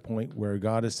you're at a point where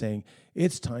God is saying,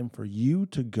 it's time for you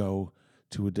to go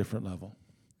to a different level.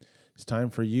 It's time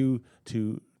for you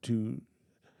to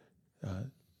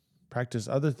practice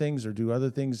other things or do other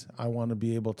things. I want to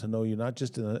be able to know you, not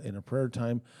just in a prayer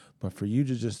time, but for you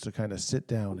to kind of sit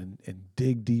down and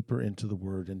dig deeper into the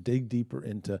Word and dig deeper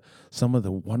into some of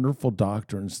the wonderful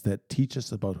doctrines that teach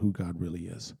us about who God really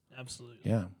is. Absolutely.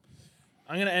 Yeah.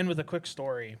 I'm going to end with a quick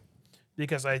story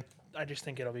because I just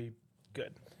think it'll be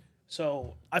good.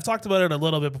 So I've talked about it a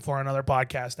little bit before on other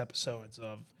podcast episodes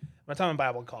of my time in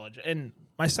Bible college. And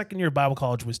my second year of Bible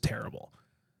college was terrible.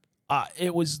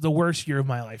 It was the worst year of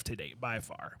my life to date, by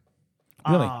far.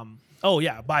 Really? Oh,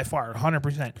 yeah, by far,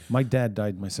 100%. My dad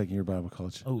died in my second year of Bible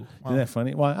college. Oh, Isn't that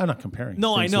funny? Well, I'm not comparing.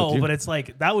 No, I things know, with you. but it's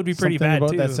like, that would be pretty Something bad,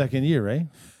 about too. that second year, right?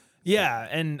 Yeah,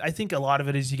 and I think a lot of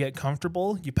it is you get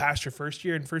comfortable. You pass your first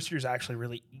year, and first year is actually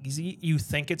really easy. You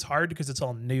think it's hard because it's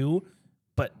all new,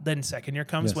 but then second year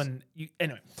comes when you...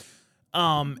 Anyway.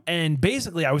 And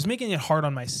basically, I was making it hard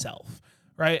on myself.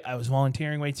 Right? I was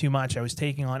volunteering way too much. I was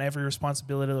taking on every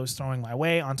responsibility that was throwing my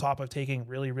way on top of taking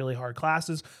really, really hard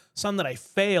classes, some that I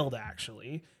failed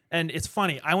actually. And it's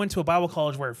funny, I went to a Bible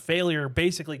college where failure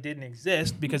basically didn't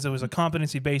exist because it was a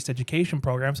competency-based education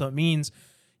program. So it means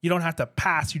you don't have to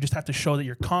pass. You just have to show that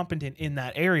you're competent in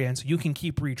that area. And so you can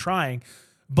keep retrying.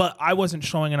 But I wasn't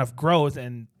showing enough growth,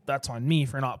 and that's on me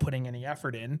for not putting any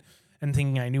effort in and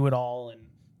thinking I knew it all.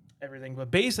 everything.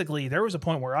 But basically, there was a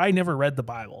point where I never read the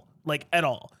Bible, like at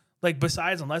all. Like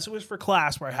besides, unless it was for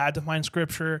class where I had to find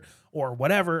scripture or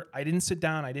whatever, I didn't sit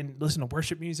down. I didn't listen to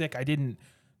worship music. I didn't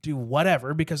do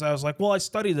whatever because I was like, well, I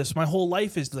study this. My whole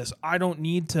life is this. I don't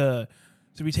need to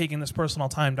be taking this personal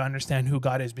time to understand who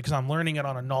God is because I'm learning it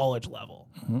on a knowledge level,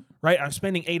 right? I'm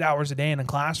spending 8 hours a day in a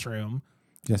classroom.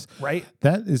 Yes. Right.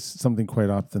 That is something quite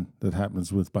often that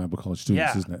happens with Bible college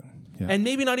students, isn't it? Yeah. And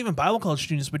maybe not even Bible college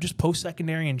students, but just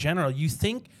post-secondary in general. You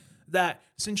think that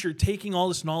since you're taking all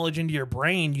this knowledge into your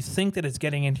brain, you think that it's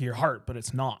getting into your heart, but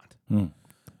it's not. That's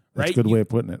right? a good way of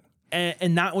putting it.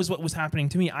 And that was what was happening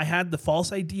to me. I had the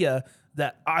false idea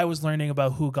that I was learning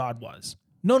about who God was.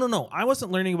 No. I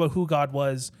wasn't learning about who God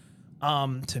was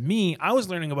to me. I was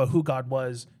learning about who God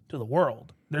was to the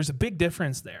world. There's a big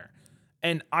difference there.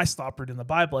 And I stopped reading the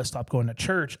Bible. I stopped going to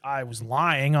church. I was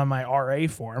lying on my RA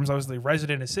forms. I was the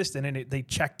resident assistant, and they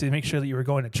checked to make sure that you were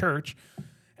going to church.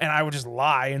 And I would just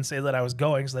lie and say that I was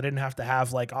going so I didn't have to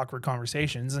have like awkward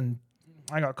conversations. And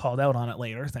I got called out on it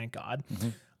later, thank God.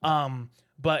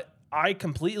 But I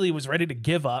completely was ready to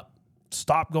give up, I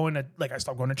stopped going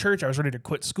to church. I was ready to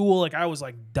quit school. Like I was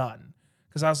like done.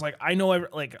 Because I was like, I know,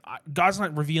 God's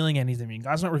not revealing anything to me.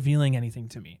 God's not revealing anything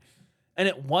to me. And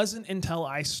it wasn't until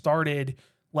I started,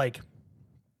 like,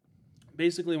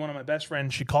 basically one of my best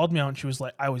friends, she called me out and she was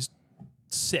like, I was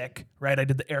sick, right? I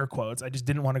did the air quotes. I just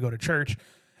didn't want to go to church.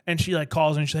 And she like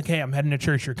calls and she's like, hey, I'm heading to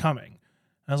church. You're coming.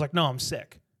 And I was like, no, I'm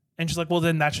sick. And she's like, well,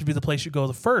 then that should be the place you go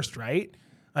the first, right?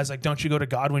 I was like, don't you go to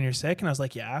God when you're sick? And I was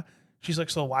like, yeah. She's like,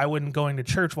 so why wouldn't going to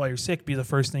church while you're sick be the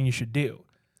first thing you should do?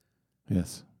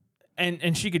 Yes.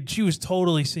 And she was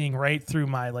totally seeing right through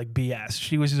my like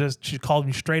BS. She called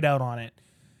me straight out on it.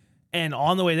 And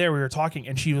on the way there, we were talking,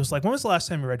 and she was like, when was the last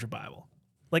time you read your Bible?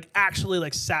 Like, actually,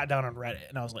 like, sat down and read it.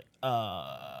 And I was like,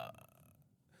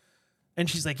 And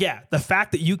she's like, yeah, the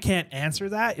fact that you can't answer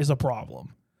that is a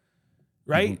problem,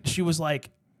 right? Mm-hmm. She was like,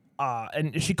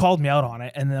 and she called me out on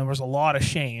it, and there was a lot of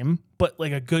shame, but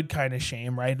like a good kind of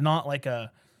shame, right? Not like there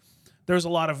was a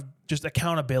lot of just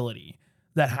accountability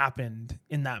that happened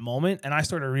in that moment. And I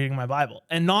started reading my Bible,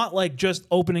 and not like just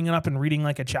opening it up and reading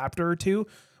like a chapter or two.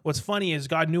 What's funny is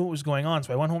God knew what was going on.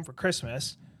 So I went home for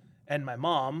Christmas, and my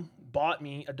mom bought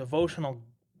me a devotional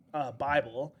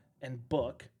Bible and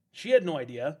book. She had no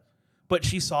idea, but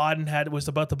she saw it and it was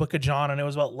about the book of John, and it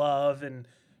was about love, and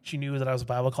she knew that I was a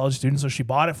Bible college student, so she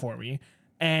bought it for me.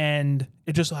 And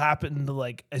it just so happened to,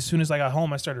 like, as soon as I got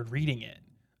home, I started reading it.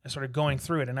 I started going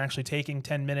through it and actually taking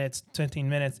 10 minutes, 15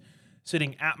 minutes,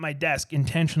 sitting at my desk,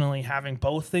 intentionally having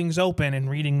both things open and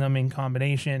reading them in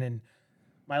combination. And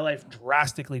my life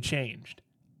drastically changed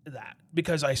that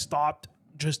because I stopped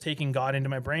just taking God into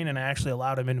my brain and I actually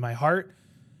allowed him into my heart.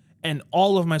 And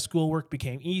all of my schoolwork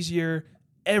became easier.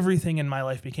 Everything in my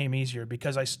life became easier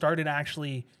because I started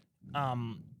actually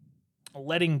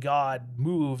letting God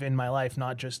move in my life,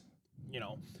 not just,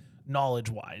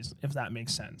 knowledge-wise, if that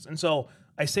makes sense. And so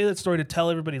I say that story to tell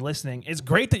everybody listening, it's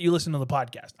great that you listen to the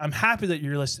podcast. I'm happy that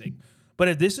you're listening. But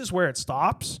if this is where it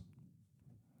stops,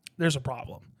 there's a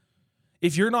problem.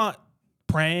 If you're not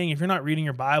praying, if you're not reading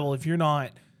your Bible, if you're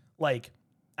not like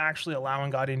actually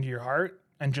allowing God into your heart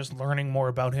and just learning more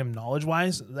about him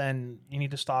knowledge-wise, then you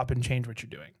need to stop and change what you're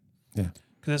doing. Yeah.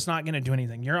 Because it's not going to do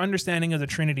anything. Your understanding of the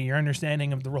Trinity, your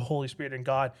understanding of the Holy Spirit and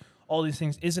God, all these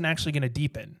things isn't actually going to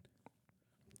deepen.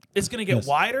 It's going to get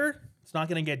wider. It's not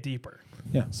going to get deeper.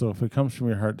 Yeah. So if it comes from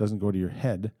your heart, doesn't go to your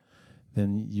head,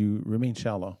 then you remain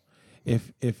shallow.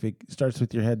 If it starts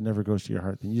with your head and never goes to your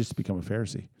heart, then you just become a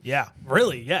Pharisee. Yeah,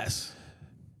 really, yes.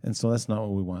 And so that's not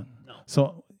what we want. No.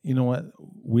 So you know what?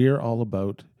 We're all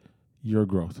about your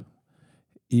growth.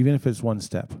 Even if it's one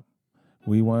step,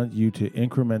 we want you to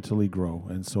incrementally grow.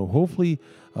 And so hopefully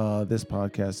this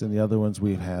podcast and the other ones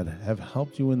we've had have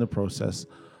helped you in the process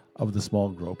of the small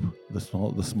growth,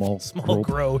 small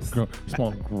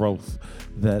growth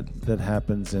that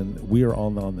happens. And we are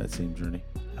all on that same journey.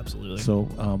 Absolutely. So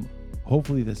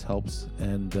hopefully this helps,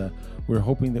 and we're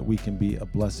hoping that we can be a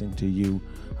blessing to you,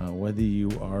 whether you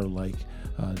are like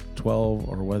 12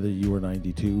 or whether you are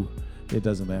 92. It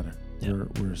doesn't matter.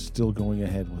 Yep. We're still going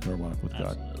ahead with our walk with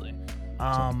God. Absolutely.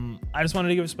 I just wanted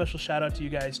to give a special shout out to you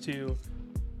guys too.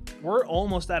 We're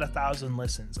almost at 1,000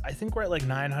 listens. I think we're at like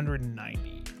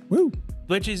 990. Woo!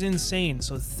 Which is insane.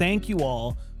 So thank you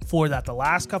all for that. The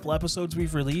last couple episodes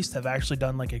we've released have actually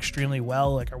done like extremely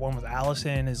well. Like our one with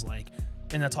Allison is like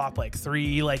in the top like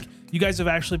 3. Like you guys have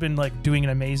actually been like doing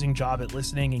an amazing job at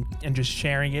listening and just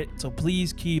sharing it. So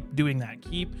please keep doing that.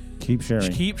 Keep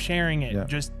sharing it. Yeah.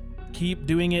 Just keep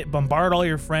doing it. Bombard all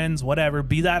your friends, whatever.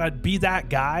 Be that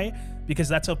guy because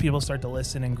that's how people start to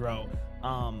listen and grow.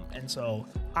 And so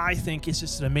I think it's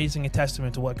just an amazing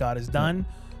testament to what God has done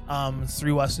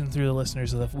through us and through the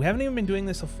listeners. We haven't even been doing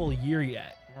this a full year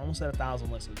yet. We're almost at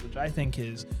 1,000 listens, which I think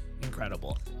is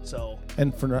incredible. So,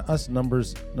 and for us,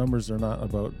 numbers are not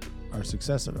about our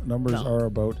success. Numbers are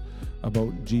about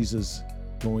Jesus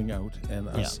going out and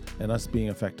us being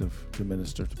effective to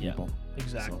minister to people.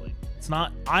 Exactly. So. It's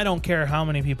not, I don't care how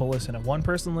many people listen. If one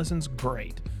person listens,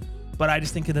 great. But I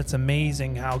just think that it's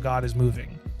amazing how God is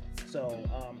moving. So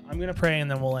I'm going to pray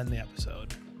and then we'll end the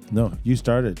episode. No, you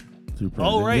started through prayer.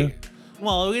 Oh, right. You?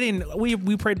 Well, we didn't.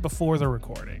 We prayed before the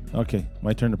recording. Okay,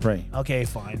 my turn to pray. Okay,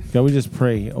 fine. God, we just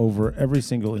pray over every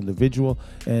single individual.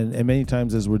 And many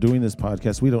times as we're doing this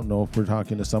podcast, we don't know if we're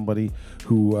talking to somebody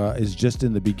who is just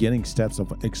in the beginning steps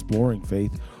of exploring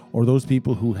faith, or those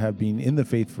people who have been in the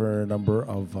faith for a number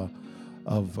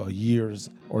of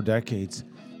years or decades.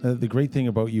 The great thing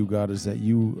about you, God, is that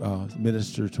you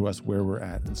minister to us where we're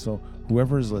at. And so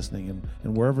whoever is listening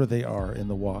and wherever they are in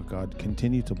the walk, God,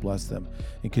 continue to bless them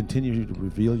and continue to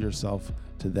reveal yourself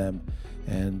to them.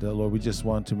 And Lord, we just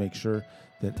want to make sure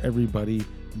that everybody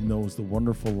knows the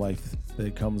wonderful life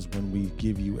that comes when we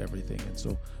give you everything. And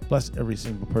so bless every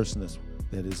single person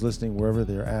that is listening wherever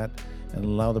they're at, and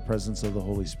allow the presence of the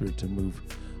Holy Spirit to move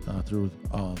through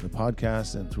the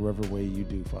podcast and through every way you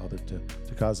do, Father, to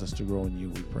cause us to grow in you,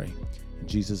 we pray. In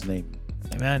Jesus' name.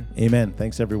 Amen. Amen.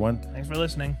 Thanks, everyone. Thanks for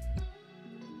listening.